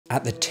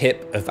At the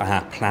tip of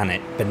our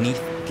planet, beneath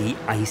the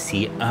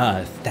icy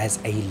Earth, there's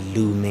a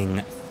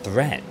looming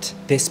threat.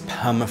 This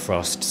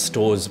permafrost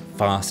stores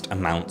vast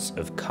amounts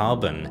of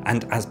carbon,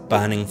 and as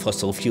burning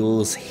fossil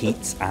fuels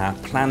heats our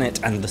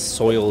planet and the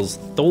soils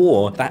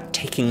thaw, that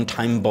ticking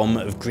time bomb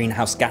of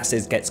greenhouse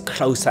gases gets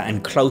closer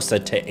and closer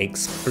to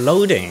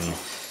exploding.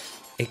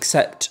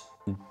 Except,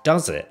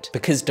 does it?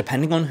 Because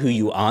depending on who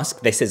you ask,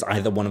 this is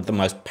either one of the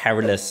most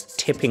perilous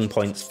tipping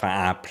points for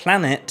our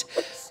planet,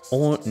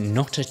 or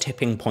not a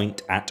tipping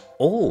point at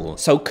all.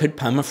 So could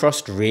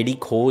permafrost really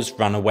cause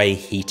runaway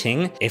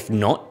heating? If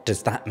not,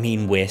 does that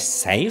mean we're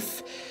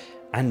safe?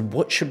 And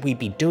what should we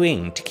be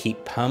doing to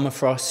keep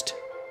permafrost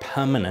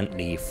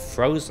permanently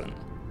frozen?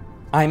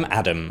 I'm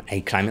Adam,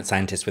 a climate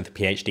scientist with a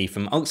PhD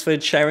from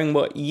Oxford, sharing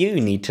what you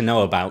need to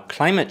know about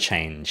climate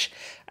change.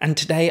 And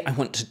today I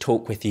want to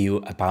talk with you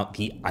about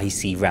the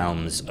icy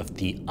realms of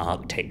the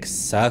Arctic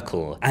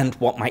Circle and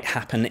what might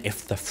happen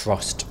if the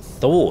frost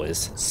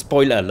thaws.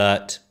 Spoiler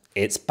alert,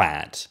 it's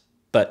bad,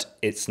 but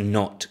it's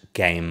not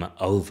game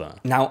over.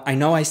 Now, I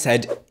know I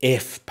said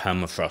if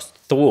permafrost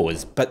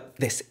thaws, but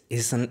this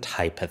isn't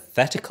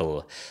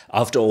hypothetical.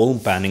 After all,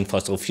 burning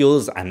fossil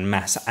fuels and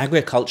mass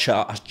agriculture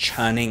are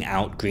churning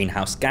out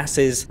greenhouse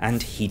gases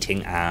and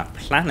heating our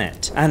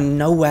planet. And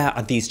nowhere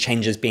are these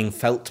changes being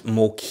felt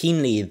more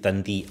keenly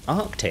than the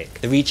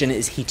Arctic. The region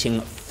is heating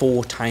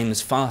 4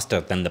 times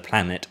faster than the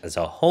planet as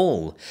a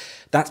whole.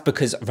 That's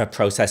because of a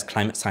process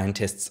climate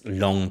scientists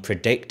long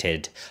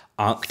predicted: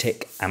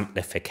 Arctic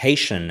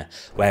amplification,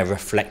 where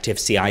reflective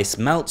sea ice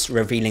melts,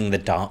 revealing the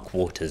dark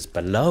waters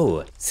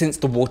below. Since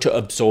the water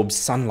absorbs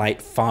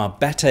sunlight far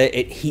better,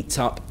 it heats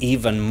up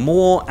even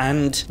more,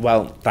 and,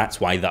 well,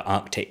 that's why the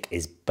Arctic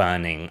is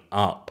burning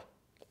up.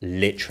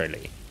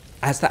 Literally.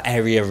 As the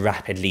area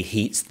rapidly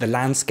heats, the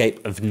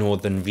landscape of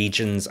northern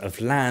regions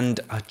of land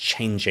are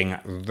changing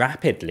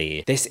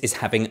rapidly. This is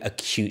having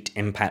acute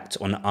impact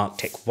on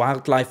Arctic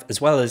wildlife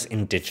as well as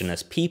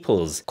indigenous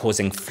peoples,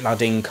 causing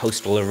flooding,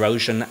 coastal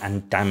erosion,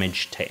 and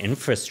damage to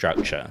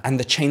infrastructure. And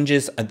the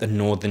changes at the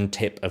northern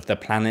tip of the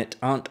planet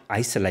aren't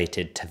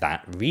isolated to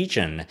that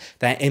region.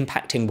 They're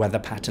impacting weather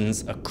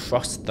patterns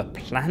across the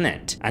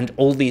planet, and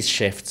all these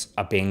shifts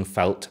are being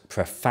felt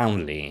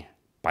profoundly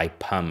by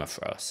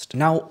permafrost.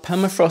 Now,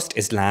 permafrost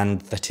is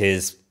land that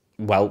is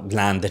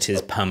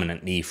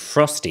permanently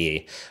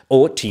frosty,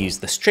 or to use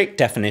the strict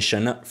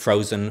definition,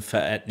 frozen for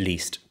at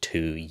least 2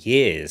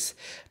 years.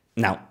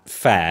 Now,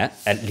 fair,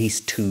 at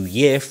least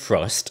 2-year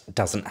frost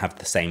doesn't have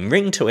the same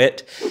ring to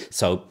it,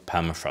 so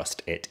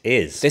permafrost it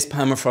is. This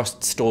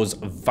permafrost stores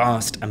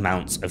vast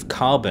amounts of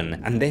carbon,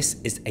 and this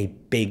is a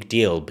big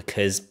deal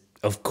because,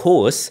 of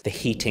course, the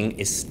heating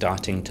is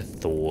starting to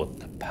thaw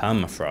the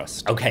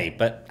permafrost. Okay,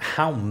 but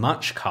how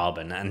much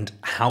carbon and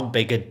how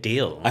big a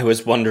deal? I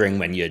was wondering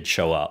when you'd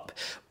show up.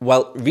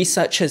 Well,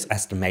 researchers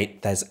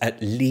estimate there's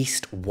at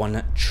least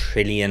 1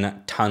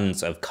 trillion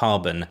tons of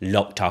carbon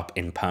locked up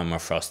in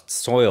permafrost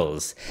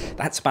soils.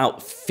 That's about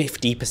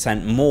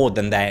 50% more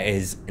than there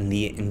is in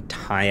the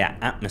entire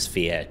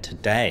atmosphere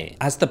today.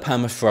 As the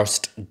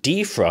permafrost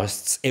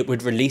defrosts, it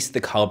would release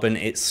the carbon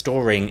it's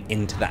storing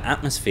into the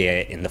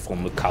atmosphere in the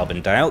form of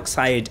carbon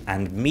dioxide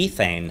and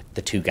methane,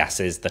 the 2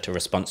 gases that are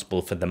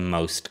responsible for the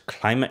most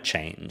climate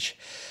change.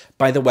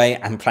 By the way,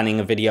 I'm planning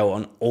a video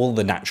on all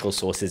the natural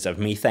sources of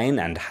methane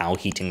and how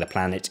heating the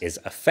planet is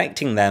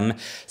affecting them.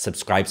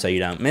 Subscribe so you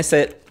don't miss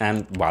it,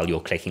 and while you're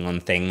clicking on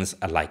things,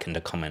 a like and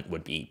a comment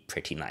would be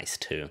pretty nice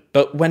too.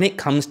 But when it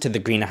comes to the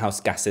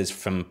greenhouse gases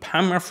from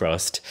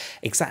permafrost,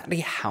 exactly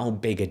how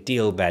big a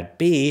deal there'd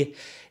be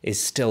is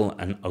still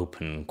an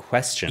open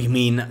question. You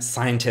mean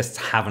scientists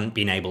haven't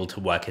been able to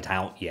work it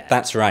out yet?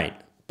 That's right.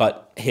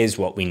 But here's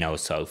what we know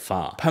so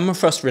far.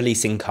 Permafrost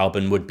releasing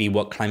carbon would be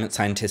what climate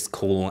scientists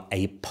call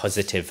a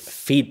positive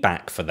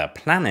feedback for the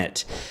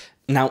planet.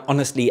 Now,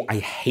 honestly, I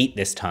hate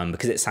this term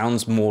because it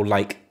sounds more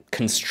like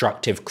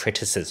constructive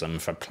criticism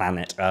for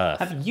planet Earth.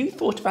 Have you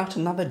thought about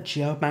another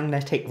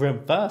geomagnetic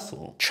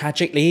reversal?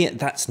 Tragically,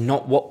 that's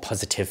not what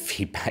positive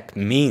feedback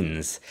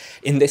means.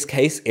 In this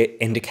case, it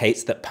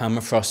indicates that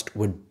permafrost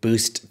would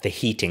boost the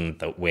heating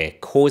that we're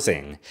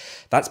causing.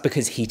 That's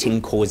because heating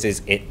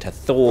causes it to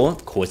thaw,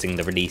 causing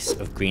the release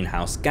of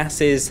greenhouse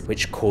gases,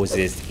 which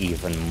causes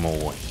even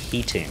more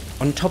heating.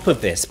 On top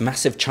of this,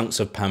 massive chunks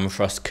of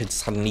permafrost could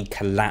suddenly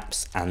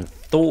collapse and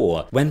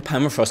thaw. When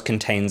permafrost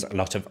contains a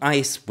lot of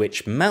ice,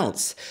 which melts,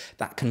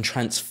 that can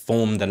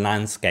transform the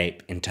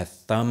landscape into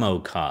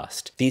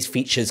Thermokarst. These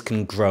features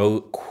can grow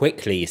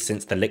quickly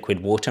since the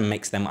liquid water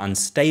makes them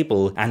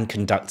unstable and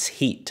conducts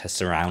heat to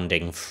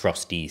surrounding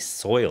frosty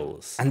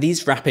soils. And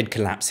these rapid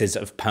collapses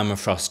of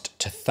permafrost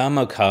to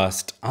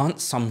Thermokarst aren't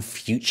some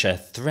future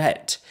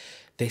threat.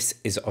 This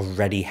is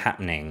already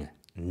happening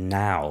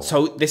now.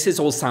 So this is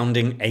all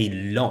sounding a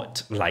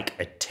lot like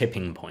a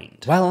tipping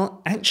point.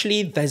 Well,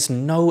 actually, there's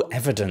no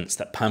evidence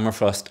that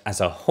permafrost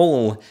as a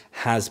whole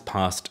has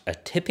passed a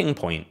tipping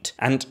point.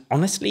 And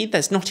honestly,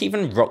 there's not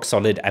even rock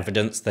solid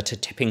evidence that a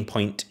tipping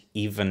point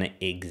even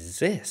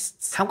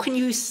exists. How can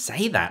you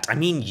say that? I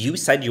mean, you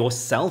said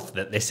yourself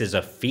that this is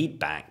a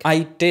feedback. I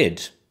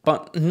did.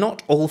 But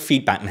not all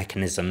feedback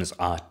mechanisms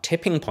are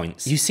tipping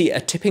points. You see, a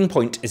tipping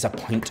point is a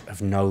point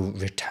of no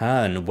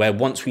return, where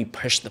once we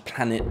push the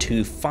planet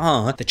too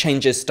far, the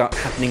changes start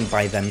happening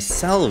by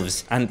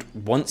themselves, and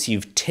once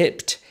you've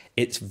tipped,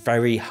 it's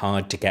very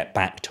hard to get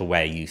back to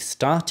where you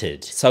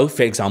started. So,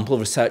 for example,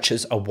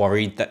 researchers are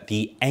worried that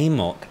the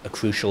AMOC, a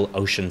crucial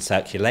ocean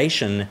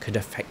circulation, could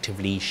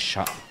effectively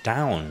shut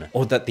down,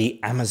 or that the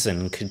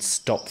Amazon could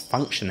stop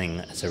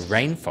functioning as a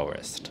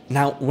rainforest.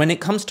 Now, when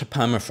it comes to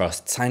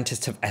permafrost,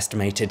 scientists have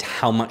estimated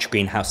how much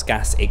greenhouse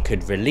gas it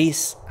could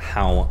release,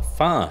 how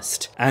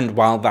fast. And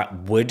while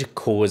that would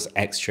cause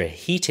extra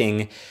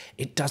heating,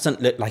 it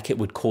doesn't look like it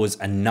would cause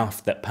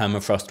enough that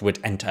permafrost would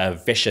enter a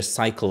vicious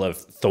cycle of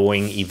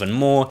thawing even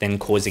more, then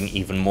causing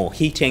even more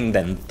heating,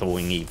 then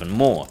thawing even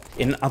more.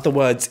 In other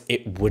words,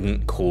 it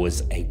wouldn't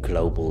cause a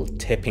global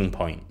tipping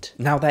point.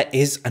 Now, there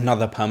is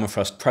another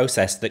permafrost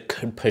process that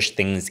could push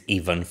things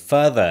even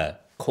further,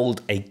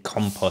 called a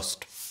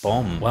compost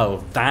bomb. Well,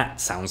 that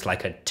sounds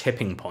like a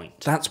tipping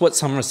point. That's what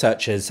some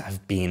researchers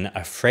have been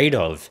afraid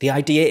of. The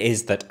idea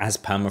is that as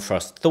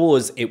permafrost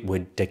thaws, it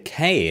would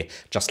decay,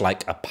 just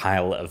like a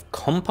pile of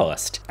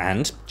compost.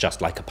 And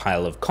just like a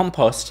pile of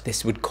compost,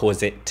 this would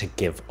cause it to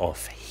give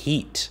off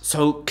heat.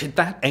 So could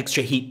that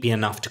extra heat be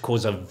enough to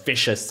cause a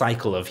vicious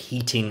cycle of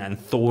heating and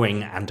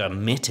thawing and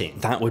emitting?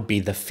 That would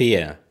be the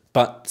fear.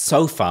 But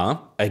so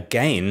far,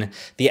 again,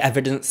 the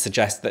evidence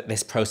suggests that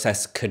this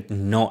process could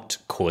not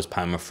cause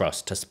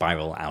permafrost to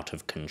spiral out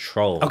of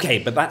control. Okay,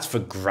 but that's for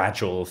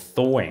gradual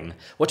thawing.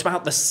 What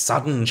about the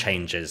sudden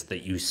changes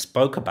that you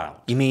spoke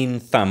about? You mean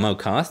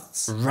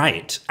thermokarsts?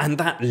 Right, and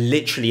that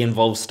literally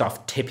involves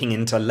stuff tipping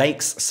into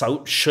lakes,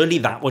 so surely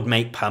that would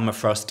make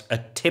permafrost a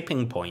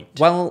tipping point.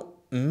 Well,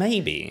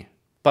 maybe.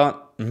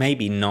 But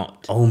maybe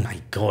not. Oh my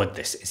god,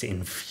 this is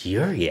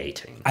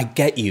infuriating. I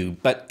get you,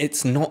 but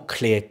it's not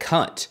clear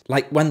cut.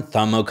 Like when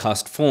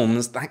thermokarst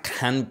forms, that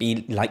can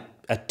be like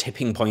a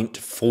tipping point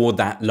for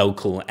that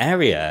local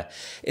area.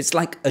 It's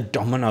like a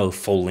domino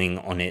falling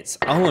on its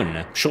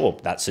own. Sure,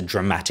 that's a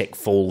dramatic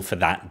fall for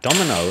that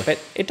domino, but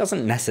it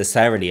doesn't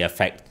necessarily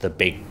affect the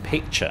big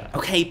picture.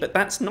 Okay, but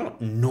that's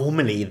not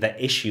normally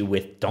the issue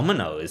with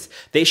dominoes.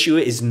 The issue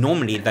is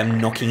normally them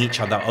knocking each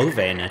other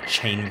over in a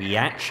chain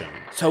reaction.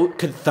 So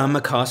could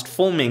thermokarst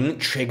forming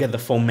trigger the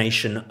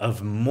formation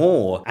of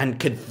more? And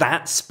could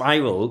that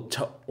spiral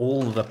to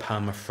all the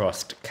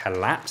permafrost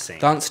collapsing?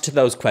 The answer to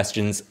those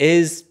questions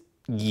is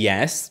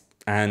yes,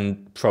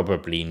 and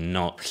probably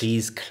not.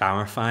 Please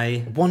clarify.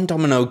 One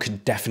domino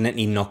could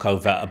definitely knock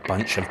over a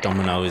bunch of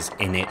dominoes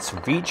in its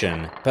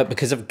region, but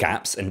because of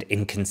gaps and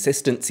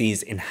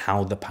inconsistencies in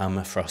how the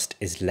permafrost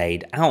is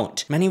laid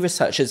out, many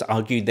researchers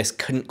argue this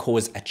couldn't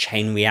cause a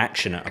chain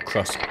reaction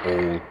across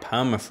all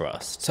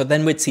permafrost. So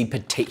then we'd see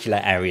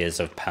particular areas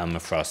of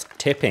permafrost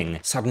tipping,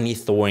 suddenly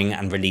thawing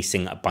and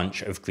releasing a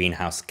bunch of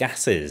greenhouse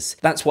gases.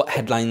 That's what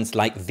headlines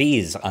like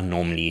these are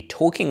normally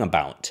talking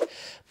about.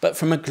 But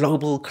from a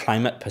global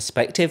climate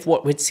perspective,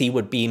 what we'd see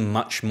would be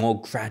much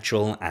more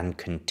gradual and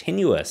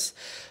continuous.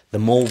 The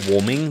more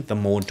warming, the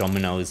more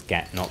dominoes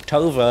get knocked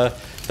over,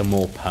 the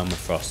more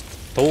permafrost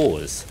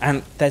thaws.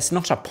 And there's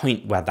not a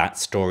point where that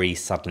story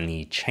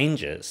suddenly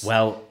changes.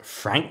 Well,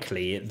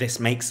 frankly, this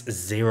makes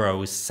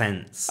zero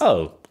sense.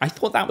 Oh, I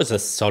thought that was a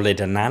solid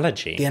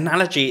analogy. The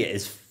analogy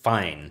is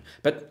fine,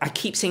 but I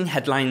keep seeing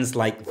headlines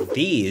like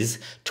these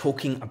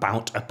talking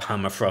about a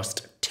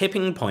permafrost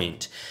tipping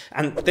point.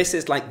 And this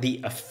is like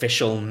the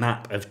official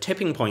map of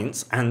tipping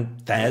points,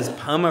 and there's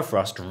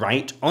permafrost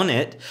right on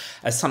it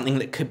as something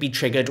that could be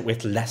triggered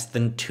with less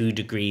than 2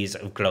 degrees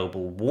of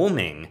global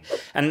warming.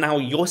 And now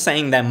you're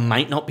saying there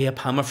might not be a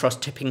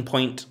permafrost tipping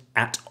point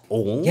at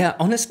all? Yeah,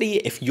 honestly,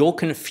 if you're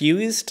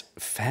confused,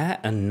 fair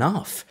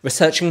enough.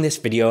 Researching this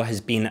video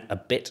has been a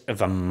bit of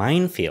a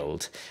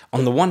minefield.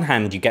 On the one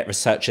hand, you get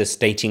researchers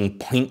stating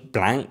point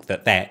blank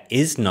that there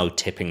is no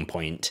tipping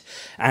point,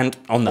 and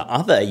on the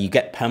other, you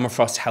get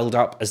permafrost held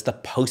up as the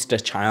poster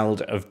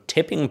child of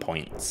tipping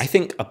points. I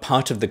think a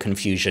part of the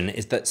confusion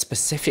is that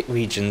specific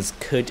regions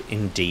could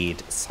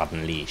indeed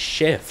suddenly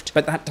shift,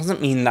 but that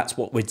doesn't mean that's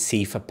what we'd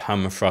see for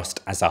permafrost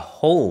as a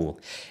whole.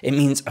 It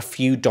means a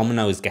few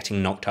dominoes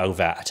getting knocked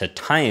over at a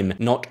time,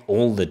 not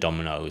all the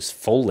dominoes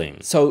falling.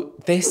 So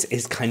this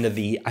is kind of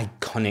the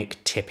iconic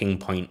tipping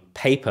point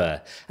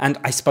paper, and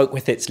I spoke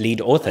with its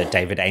lead author,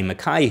 David A.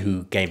 Mackay,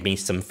 who gave me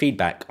some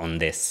feedback on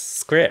this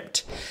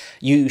script.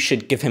 You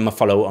should give him a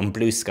follow on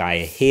Blue Sky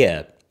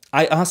here.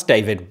 I asked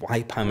David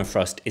why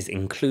permafrost is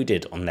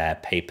included on their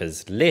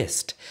paper's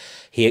list.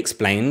 He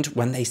explained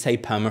when they say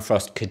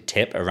permafrost could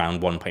tip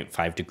around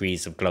 1.5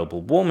 degrees of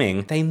global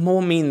warming, they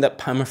more mean that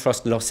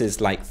permafrost losses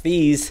like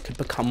these could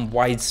become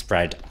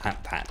widespread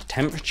at that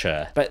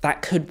temperature. But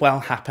that could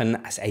well happen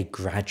as a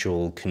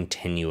gradual,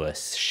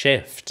 continuous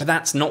shift. But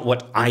that's not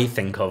what I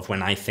think of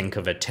when I think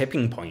of a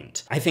tipping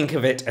point. I think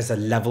of it as a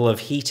level of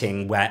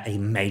heating where a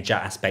major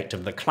aspect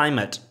of the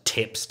climate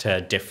tips to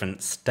a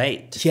different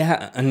state.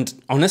 Yeah, and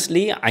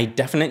honestly, I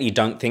definitely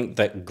don't think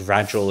that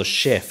gradual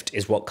shift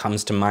is what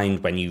comes to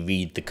mind when you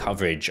read the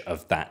coverage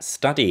of that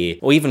study,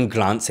 or even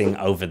glancing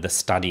over the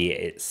study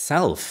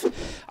itself.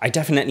 I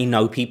definitely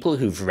know people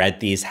who've read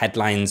these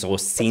headlines or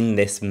seen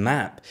this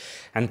map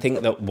and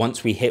think that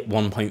once we hit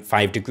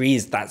 1.5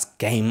 degrees, that's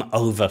game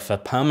over for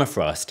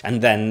permafrost.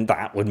 And then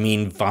that would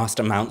mean vast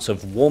amounts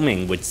of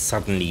warming would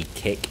suddenly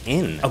kick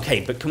in.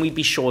 Okay, but can we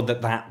be sure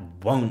that that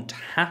won't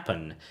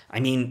happen? I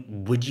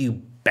mean, would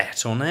you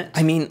bet on it?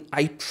 I mean,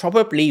 I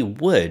probably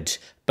would,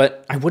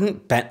 but I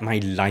wouldn't bet my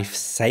life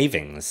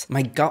savings.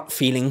 My gut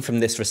feeling from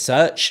this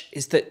research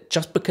is that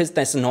just because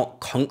there's not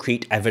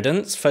concrete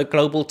evidence for a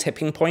global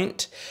tipping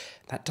point,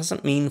 that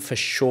doesn't mean for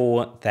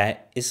sure there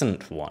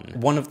isn't one.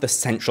 One of the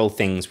central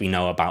things we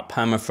know about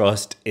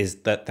permafrost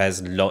is that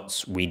there's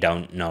lots we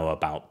don't know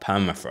about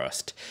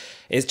permafrost.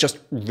 It's just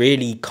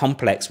really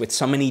complex with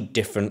so many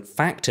different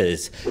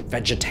factors: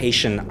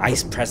 vegetation,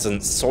 ice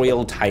presence,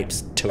 soil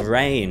types,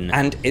 terrain.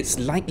 And it's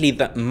likely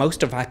that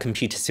most of our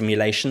computer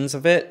simulations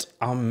of it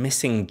are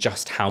missing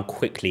just how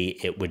quickly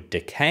it would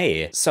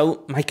decay.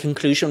 So my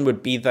conclusion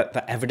would be that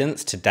the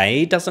evidence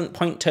today doesn't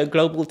point to a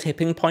global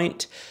tipping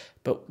point,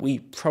 but we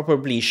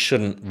probably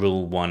shouldn't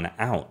rule one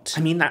out.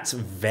 I mean, that's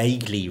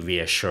vaguely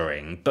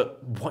reassuring,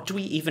 but what do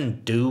we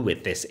even do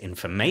with this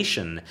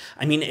information?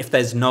 I mean, if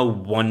there's no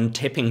one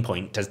tipping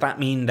point, does that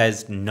mean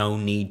there's no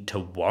need to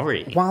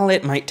worry? While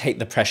it might take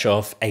the pressure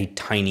off a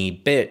tiny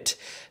bit,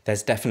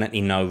 there's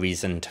definitely no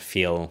reason to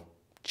feel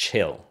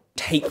chill.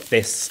 Take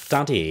this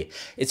study.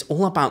 It's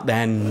all about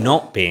there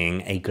not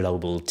being a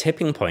global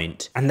tipping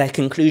point, and their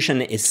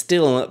conclusion is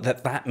still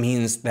that that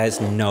means there's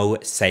no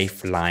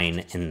safe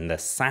line in the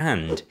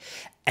sand.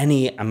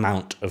 Any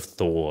amount of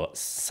thaw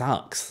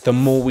sucks. The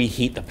more we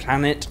heat the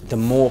planet, the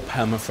more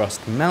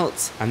permafrost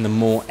melts, and the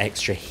more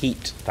extra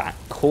heat that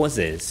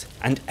causes.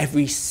 And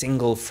every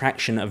single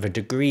fraction of a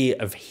degree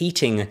of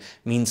heating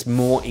means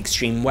more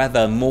extreme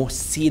weather, more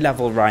sea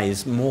level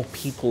rise, more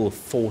people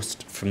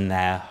forced from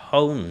their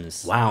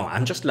homes. Wow,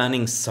 I'm just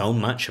learning so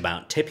much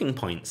about tipping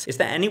points. Is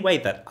there any way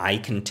that I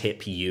can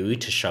tip you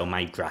to show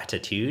my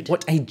gratitude?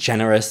 What a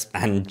generous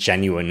and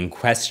genuine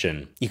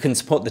question. You can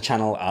support the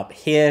channel up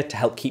here to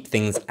help keep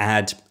things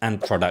ad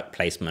and product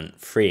placement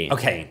free.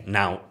 Okay,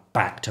 now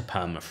back to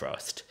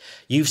permafrost.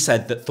 You've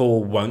said that thaw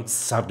won't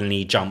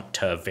suddenly jump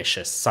to a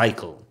vicious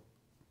cycle.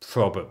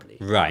 Probably.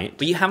 Right.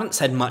 But you haven't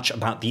said much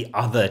about the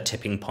other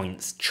tipping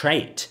points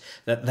trait,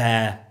 that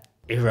they're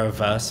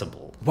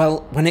irreversible.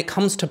 Well, when it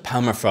comes to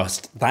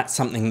permafrost, that's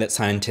something that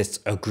scientists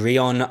agree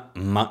on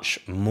much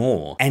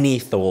more. Any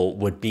thaw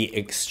would be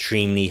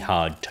extremely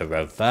hard to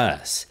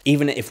reverse,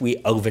 even if we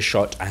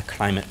overshot our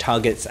climate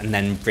targets and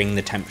then bring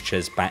the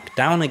temperatures back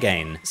down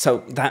again.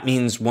 So that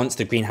means once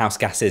the greenhouse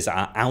gases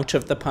are out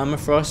of the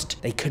permafrost,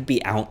 they could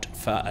be out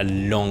for a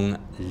long,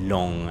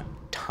 long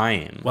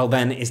time. Well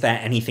then, is there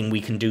anything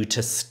we can do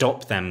to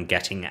stop them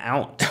getting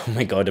out? Oh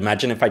my god,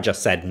 imagine if I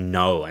just said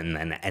no and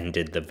then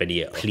ended the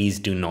video. Please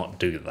do not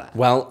do that.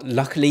 Well,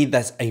 luckily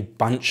there's a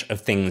bunch of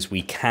things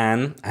we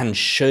can and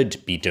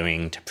should be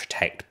doing to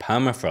protect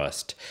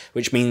permafrost,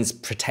 which means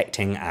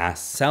protecting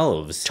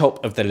ourselves.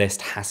 Top of the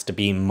list has to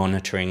be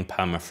monitoring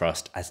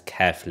permafrost as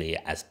carefully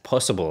as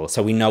possible,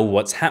 so we know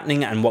what's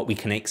happening and what we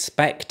can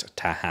expect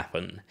to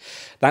happen.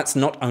 That's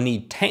not only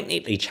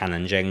technically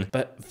challenging,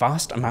 but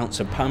vast amounts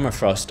of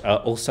permafrost are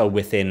also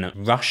within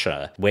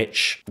Russia,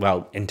 which,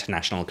 well,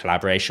 international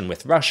collaboration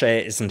with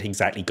Russia isn't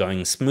exactly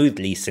going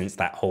smoothly since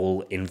that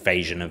whole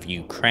invasion of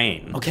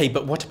Ukraine. Okay,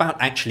 but what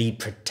about actually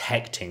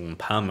protecting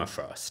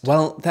permafrost?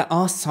 Well, there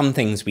are some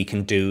things we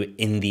can do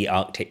in the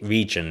Arctic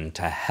region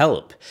to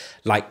help,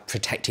 like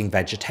protecting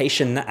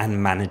vegetation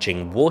and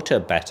managing water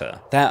better.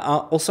 There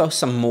are also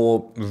some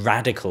more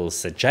radical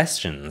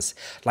suggestions,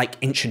 like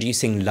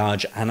introducing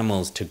large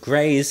animals to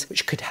graze,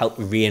 which could help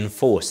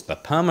reinforce the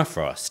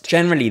permafrost.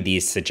 Generally,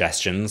 these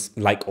suggestions,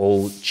 like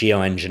all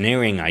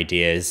geoengineering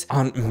ideas,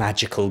 aren't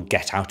magical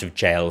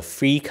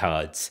get-out-of-jail-free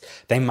cards.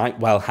 They might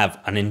well have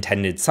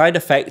unintended side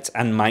effects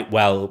and might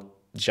well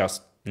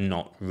just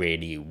not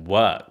really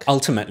work.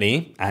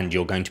 Ultimately, and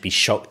you're going to be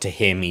shocked to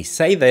hear me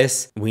say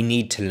this, we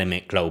need to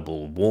limit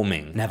global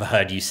warming. Never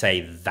heard you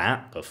say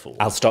that before.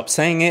 I'll stop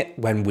saying it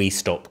when we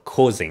stop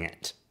causing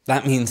it.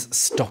 That means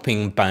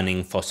stopping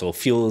burning fossil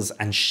fuels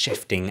and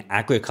shifting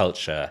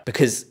agriculture,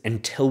 because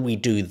until we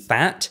do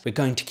that, we're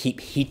going to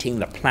keep heating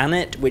the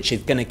planet, which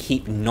is going to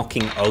keep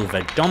knocking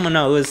over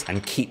dominoes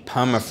and keep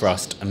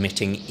permafrost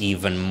emitting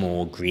even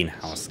more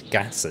greenhouse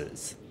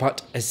gases.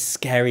 But as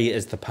scary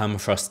as the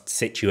permafrost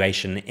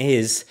situation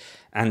is,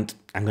 and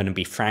I'm going to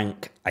be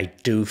frank, I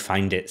do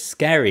find it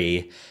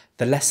scary,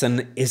 The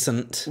lesson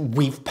isn't,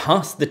 we've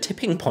passed the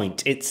tipping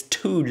point, it's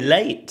too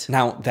late.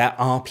 Now, there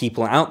are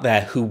people out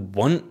there who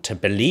want to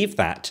believe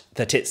that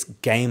it's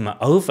game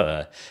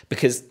over.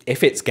 Because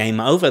if it's game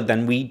over,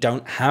 then we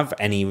don't have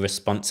any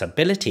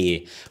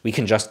responsibility. We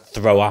can just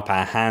throw up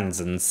our hands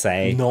and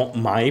say, not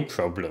my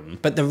problem.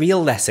 But the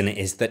real lesson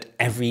is that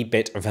every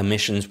bit of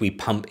emissions we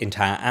pump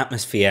into our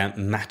atmosphere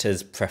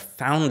matters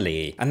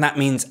profoundly. And that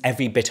means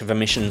every bit of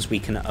emissions we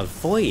can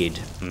avoid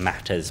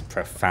matters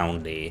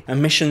profoundly.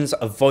 Emissions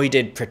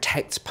avoided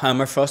protects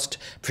permafrost,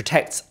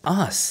 protects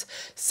us,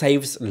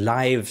 saves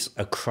lives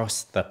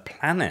across the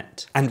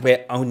planet. And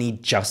we're only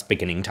just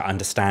beginning to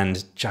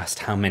understand just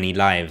how many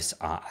lives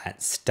are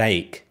at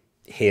stake.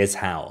 Here's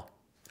how.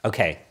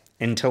 Okay,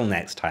 until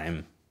next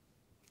time.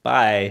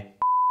 Bye.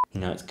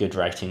 You know, it's good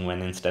writing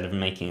when instead of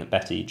making it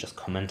better, you just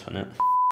comment on it.